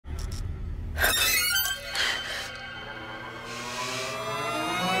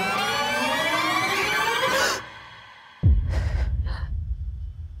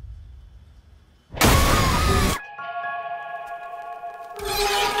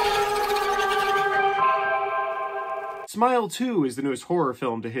Smile 2 is the newest horror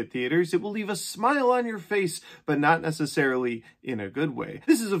film to hit theaters. It will leave a smile on your face, but not necessarily in a good way.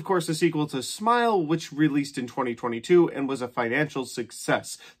 This is, of course, a sequel to Smile, which released in 2022 and was a financial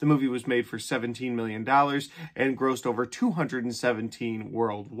success. The movie was made for $17 million and grossed over $217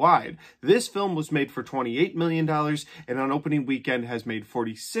 worldwide. This film was made for $28 million and on opening weekend has made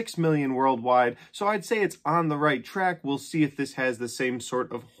 $46 million worldwide, so I'd say it's on the right track. We'll see if this has the same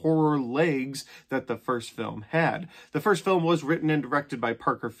sort of horror legs that the first film had. The first film was written and directed by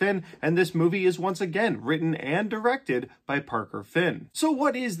Parker Finn, and this movie is once again written and directed by Parker Finn. So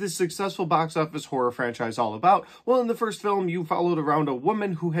what is this successful box office horror franchise all about? Well, in the first film, you followed around a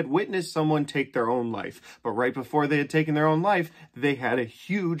woman who had witnessed someone take their own life. But right before they had taken their own life, they had a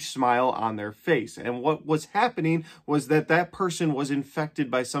huge smile on their face. And what was happening was that that person was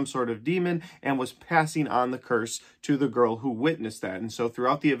infected by some sort of demon and was passing on the curse to the girl who witnessed that. And so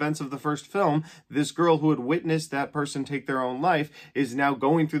throughout the events of the first film, this girl who had witnessed that person take their own life is now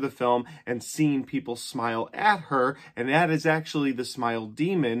going through the film and seeing people smile at her, and that is actually the smile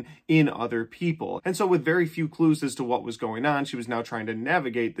demon in other people. And so with very few clues as to what was going on, she was now trying to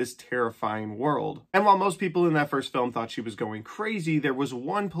navigate this terrifying world. And while most people in that first film thought she was going crazy, there was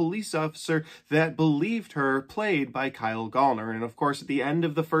one police officer that believed her, played by Kyle Gallner. And of course, at the end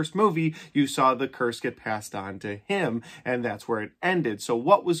of the first movie, you saw the curse get passed on to him, and that's where it ended. So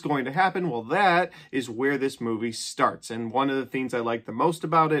what was going to happen? Well, that is where this movie starts. And one of the things I like the most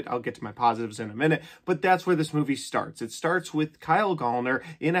about it, I'll get to my positives in a minute, but that's where this movie starts. It starts with Kyle Gallner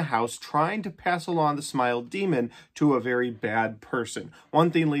in a house trying to pass along the smile demon to a very bad person.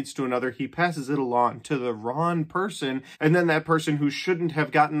 One thing leads to another. He passes it along to the wrong person, and then that person who shouldn't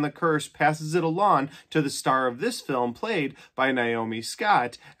have gotten the curse passes it along to the star of this film, played by Naomi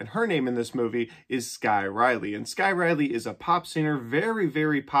Scott, and her name in this movie is Sky Riley. And Sky Riley is a pop singer, very,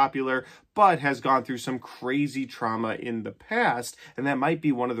 very popular, but has gone through some crazy trauma in the past, and that might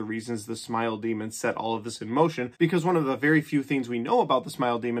be one of the reasons the smile demon set all of this in motion, because one of the very few things we know about the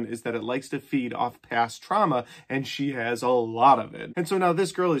smile demon is that it likes to feed off past trauma, and she has a lot of it. And so now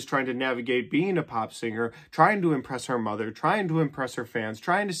this girl is trying to navigate being a pop singer, trying to impress her mother, trying to impress her fans,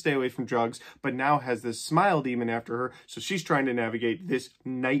 trying to stay away from drugs, but now has this smile demon after her, so she's trying to navigate this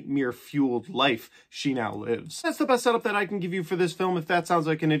nightmare-fueled life she now lives. That's the best setup that I can give you for this film. If that sounds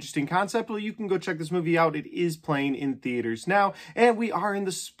like an interesting concept, well, you can go check this movie out. It is playing in theaters now, and we are in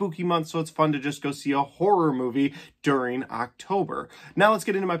the spooky month, so it's fun to just go see a horror movie during October. Now let's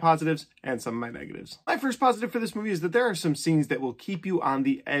get into my positives and some of my negatives. My first positive for this movie is that there are some scenes that will keep you on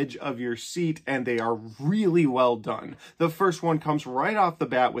the edge of your seat, and they are really well done. The first one comes right off the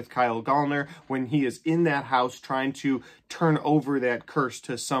bat with Kyle Gallner when he is in that house trying to turn over that curse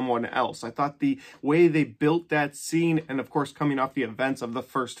to someone else. I thought the way they built that scene, and of course coming off the events of the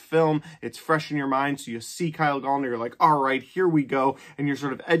first film, it's fresh in your mind, so you see Kyle Gallner, you're like, all right, here we go, and you're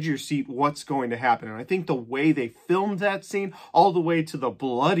sort of edge your seat, what's going to happen? And I think the way they filmed that scene, all the way to the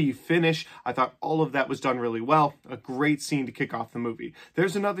bloody finish, I thought all of that was done really well. A great scene to kick off the movie.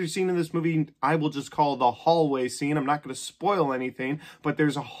 There's another scene in this movie I will just call the hallway scene. I'm not going to spoil anything, but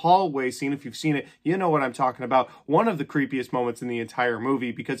there's a hallway scene. If you've seen it, you know what I'm talking about. One of the creepiest moments in the entire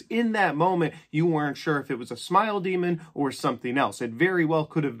movie, because in that moment, you weren't sure if it was a smile demon or something else. It very well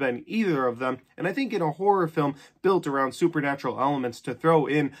could have been either of them, and I think in a horror film built around supernatural elements, to throw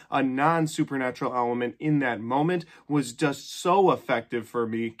in a non-supernatural element in that moment was just so effective for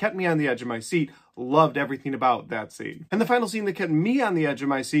me, kept me on the edge of my seat. Loved everything about that scene. And the final scene that kept me on the edge of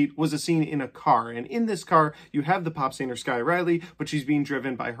my seat was a scene in a car. And in this car, you have the pop singer Sky Riley, but she's being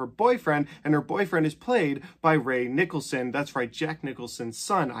driven by her boyfriend, and her boyfriend is played by Ray Nicholson. That's right, Jack Nicholson's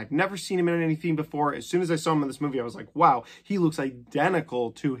son. I've never seen him in anything before. As soon as I saw him in this movie, I was like, wow, he looks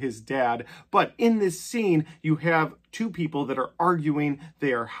identical to his dad. But in this scene, you have two people that are arguing,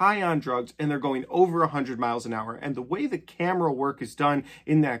 they are high on drugs, and they're going over 100 miles an hour. And the way the camera work is done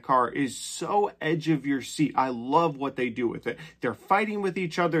in that car is so edge of your seat. I love what they do with it. They're fighting with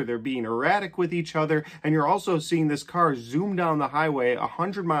each other, they're being erratic with each other, and you're also seeing this car zoom down the highway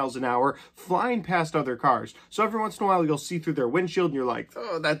 100 miles an hour, flying past other cars. So every once in a while, you'll see through their windshield, and you're like,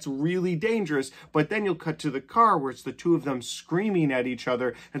 oh, that's really dangerous. But then you'll cut to the car where it's the two of them screaming at each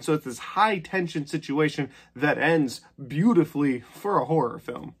other, and so it's this high tension situation that ends does beautifully for a horror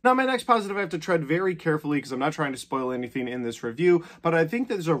film. Now, my next positive, I have to tread very carefully because I'm not trying to spoil anything in this review, but I think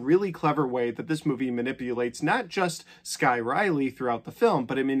there's a really clever way that this movie manipulates not just Sky Riley throughout the film,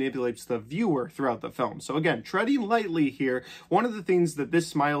 but it manipulates the viewer throughout the film. So again, treading lightly here, one of the things that this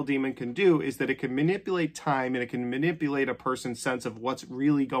smile demon can do is that it can manipulate time and it can manipulate a person's sense of what's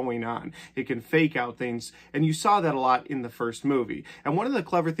really going on. It can fake out things, and you saw that a lot in the first movie. And one of the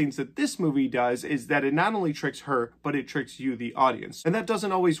clever things that this movie does is that it not only tricks her, but it tricks you, the audience. And that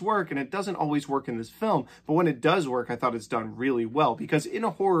doesn't always work, and it doesn't always work in this film, but when it does work, I thought it's done really well, because in a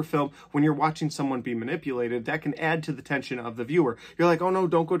horror film, when you're watching someone be manipulated, that can add to the tension of the viewer. You're like, oh no,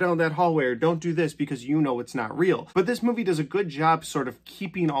 don't go down that hallway, or don't do this, because you know it's not real. But this movie does a good job sort of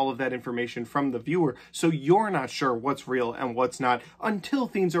keeping all of that information from the viewer, so you're not sure what's real and what's not until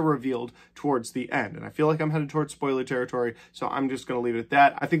things are revealed towards the end. And I feel like I'm headed towards spoiler territory, so I'm just going to leave it at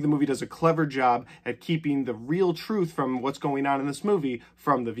that. I think the movie does a clever job at keeping the real truth from what's going on in this movie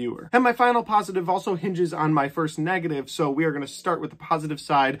from the viewer. And my final positive also hinges on my first negative, so we are going to start with the positive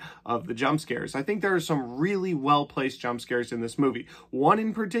side of the jump scares. I think there are some really well-placed jump scares in this movie. One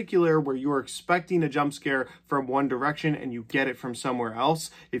in particular where you are expecting a jump scare from one direction and you get it from somewhere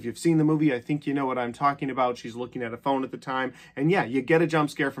else. If you've seen the movie, I think you know what I'm talking about. She's looking at a phone at the time, and yeah, you get a jump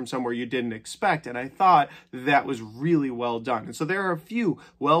scare from somewhere you didn't expect, and I thought that was really well done. And so there are a few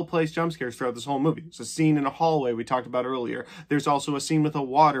well-placed jump scares throughout this whole movie. There's a scene in a hallway we talked about earlier. There's also a scene with a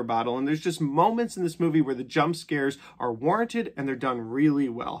water bottle, and there's just moments in this movie where the jump scares are warranted and they're done really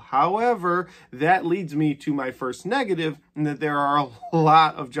well. However, that leads me to my first negative, in that there are a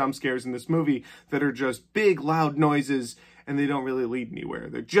lot of jump scares in this movie that are just big, loud noises, and they don't really lead anywhere.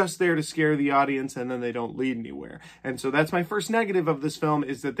 They're just there to scare the audience, and then they don't lead anywhere. And so that's my first negative of this film,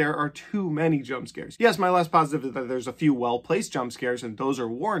 is that there are too many jump scares. Yes, my last positive is that there's a few well-placed jump scares, and those are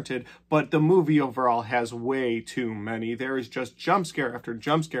warranted, but the movie overall has way too many. There is just jump scare after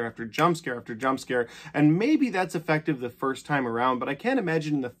jump scare after jump scare after jump scare, and maybe that's effective the first time around, but I can't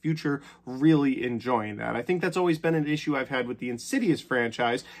imagine in the future really enjoying that. I think that's always been an issue I've had with the Insidious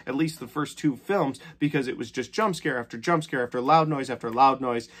franchise, at least the first two films, because it was just jump scare after jump scare after loud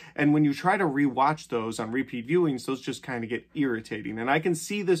noise, and when you try to rewatch those on repeat viewings, those just kind of get irritating. And I can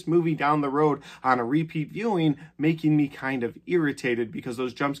see this movie down the road on a repeat viewing making me kind of irritated, because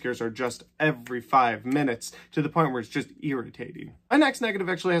those jump scares are just every 5 minutes to the point where it's just irritating. My next negative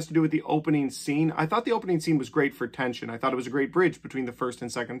actually has to do with the opening scene. I thought the opening scene was great for tension. I thought it was a great bridge between the first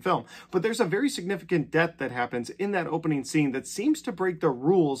and second film, but there's a very significant death that happens in that opening scene that seems to break the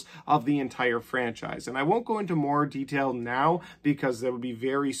rules of the entire franchise. And I won't go into more detail now, because that would be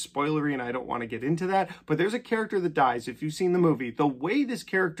very spoilery and I don't want to get into that, but there's a character that dies. If you've seen the movie, the way this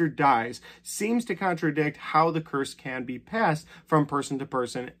character dies seems to contradict how the curse can be passed from person to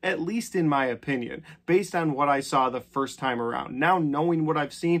person, at least in my opinion, based on what I saw the first time around. Now, knowing what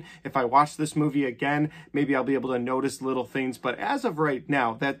I've seen, if I watch this movie again, maybe I'll be able to notice little things, but as of right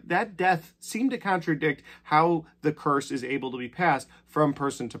now, that death seemed to contradict how the curse is able to be passed from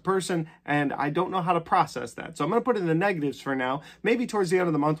person to person, and I don't know how to process that. So I'm going to put in the negatives for now. Maybe towards the end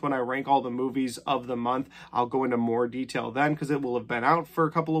of the month, when I rank all the movies of the month, I'll go into more detail then, because it will have been out for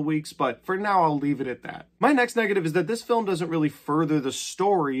a couple of weeks, but for now, I'll leave it at that. My next negative is that this film doesn't really further the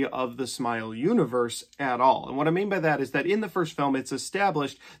story of the Smile universe at all. And what I mean by that is that in the first film, it's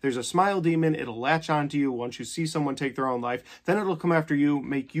established there's a Smile demon, it'll latch onto you once you see someone take their own life, then it'll come after you,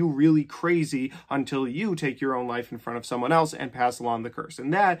 make you really crazy until you take your own life in front of someone else and pass along the curse.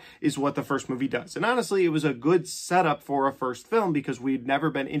 And that is what the first movie does. And honestly, it was a good setup for a first film, because we'd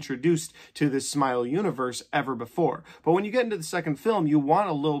never been introduced to this Smile universe ever before. But when you get into the second film, you want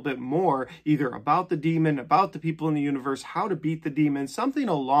a little bit more, either about the demon, about the people in the universe, how to beat the demon, something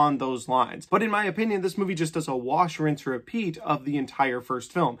along those lines. But in my opinion, this movie just does a wash, rinse, repeat of the entire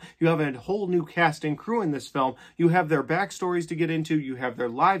first film. You have a whole new cast and crew in this film. You have their backstories to get into, you have their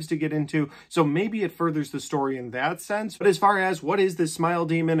lives to get into, so maybe it furthers the story in that sense. But as far as what is this Smile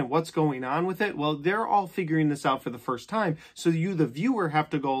demon and what's going on with it, well, they're all figuring this out for the first time, so you, the viewer, have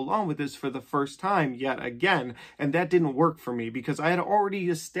to go along with this for the first time yet again, and that didn't work for me, because I had already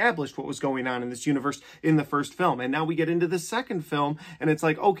established what was going on in this universe in the first film, and now we get into the second film, and it's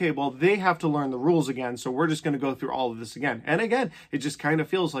like, okay, well, they have to learn the rules again, so we're just going to go through all of this again. And again, it just kind of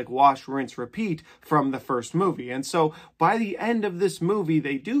feels like wash, rinse, repeat from the first movie. And so by the end of this movie,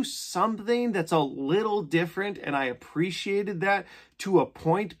 they do something that's a little different, and I appreciated that, to a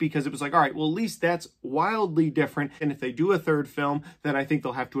point, because it was like, all right, well, at least that's wildly different. And if they do a third film, then I think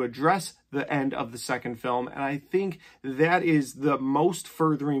they'll have to address the end of the second film. And I think that is the most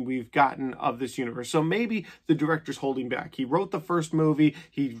furthering we've gotten of this universe. So maybe the director's holding back. He wrote the first movie,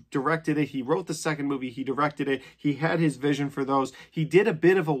 he directed it, he wrote the second movie, he directed it, he had his vision for those. He did a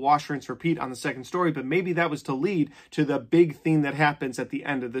bit of a wash, rinse, repeat on the second story, but maybe that was to lead to the big thing that happens at the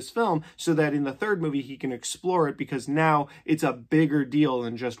end of this film, so that in the third movie he can explore it, because now it's a bigger deal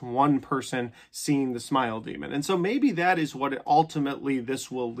than just one person seeing the smile demon. And so maybe that is what ultimately this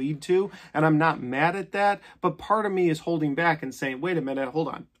will lead to. And I'm not mad at that, but part of me is holding back and saying, wait a minute, hold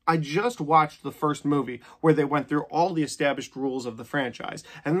on. I just watched the first movie where they went through all the established rules of the franchise.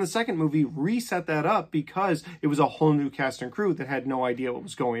 And then the second movie reset that up because it was a whole new cast and crew that had no idea what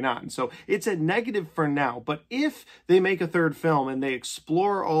was going on. So it's a negative for now. But if they make a third film and they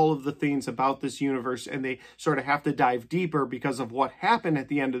explore all of the things about this universe and they sort of have to dive deeper because of what happened at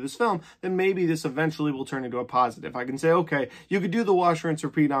the end of this film, then maybe this eventually will turn into a positive. I can say, okay, you could do the wash, rinse,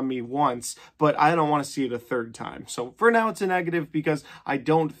 repeat on me once, but I don't want to see it a third time. So for now, it's a negative because I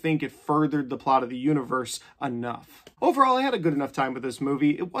don't think it furthered the plot of the universe enough. Overall, I had a good enough time with this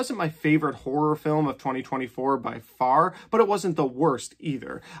movie. It wasn't my favorite horror film of 2024 by far, but it wasn't the worst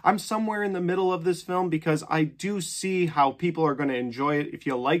either. I'm somewhere in the middle of this film because I do see how people are going to enjoy it. If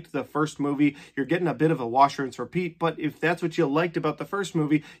you liked the first movie, you're getting a bit of a wash, rinse, repeat, but if that's what you liked about the first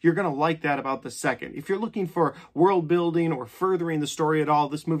movie, you're going to like that about the second. If you're looking for world building or furthering the story at all,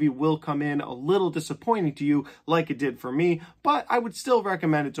 this movie will come in a little disappointing to you like it did for me, but I would still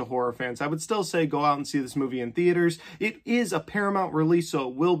recommend it to horror fans. I would still say go out and see this movie in theaters. It is a Paramount release, so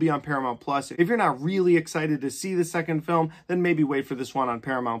it will be on Paramount Plus. If you're not really excited to see the second film, then maybe wait for this one on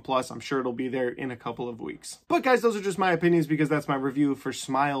Paramount Plus. I'm sure it'll be there in a couple of weeks. But guys, those are just my opinions because that's my review for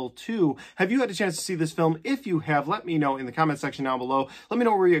Smile 2. Have you had a chance to see this film? If you have, let me know in the comment section down below. Let me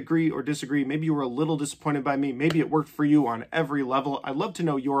know where you agree or disagree. Maybe you were a little disappointed by me. Maybe it worked for you on every level. I'd love to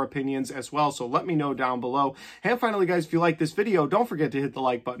know your opinions as well, so let me know down below. And finally, guys, if you like this video, don't forget to hit the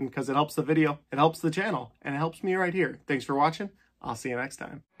like button because it helps the video, it helps the channel, and it helps me right here. Thanks for watching. I'll see you next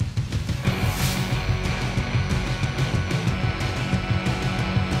time.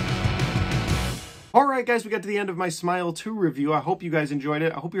 Alright guys, we got to the end of my Smile 2 review. I hope you guys enjoyed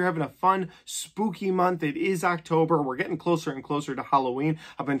it. I hope you're having a fun, spooky month. It is October. We're getting closer and closer to Halloween.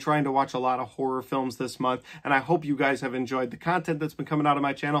 I've been trying to watch a lot of horror films this month, and I hope you guys have enjoyed the content that's been coming out of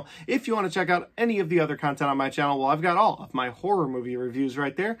my channel. If you want to check out any of the other content on my channel, well, I've got all of my horror movie reviews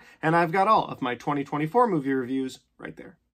right there, and I've got all of my 2024 movie reviews right there.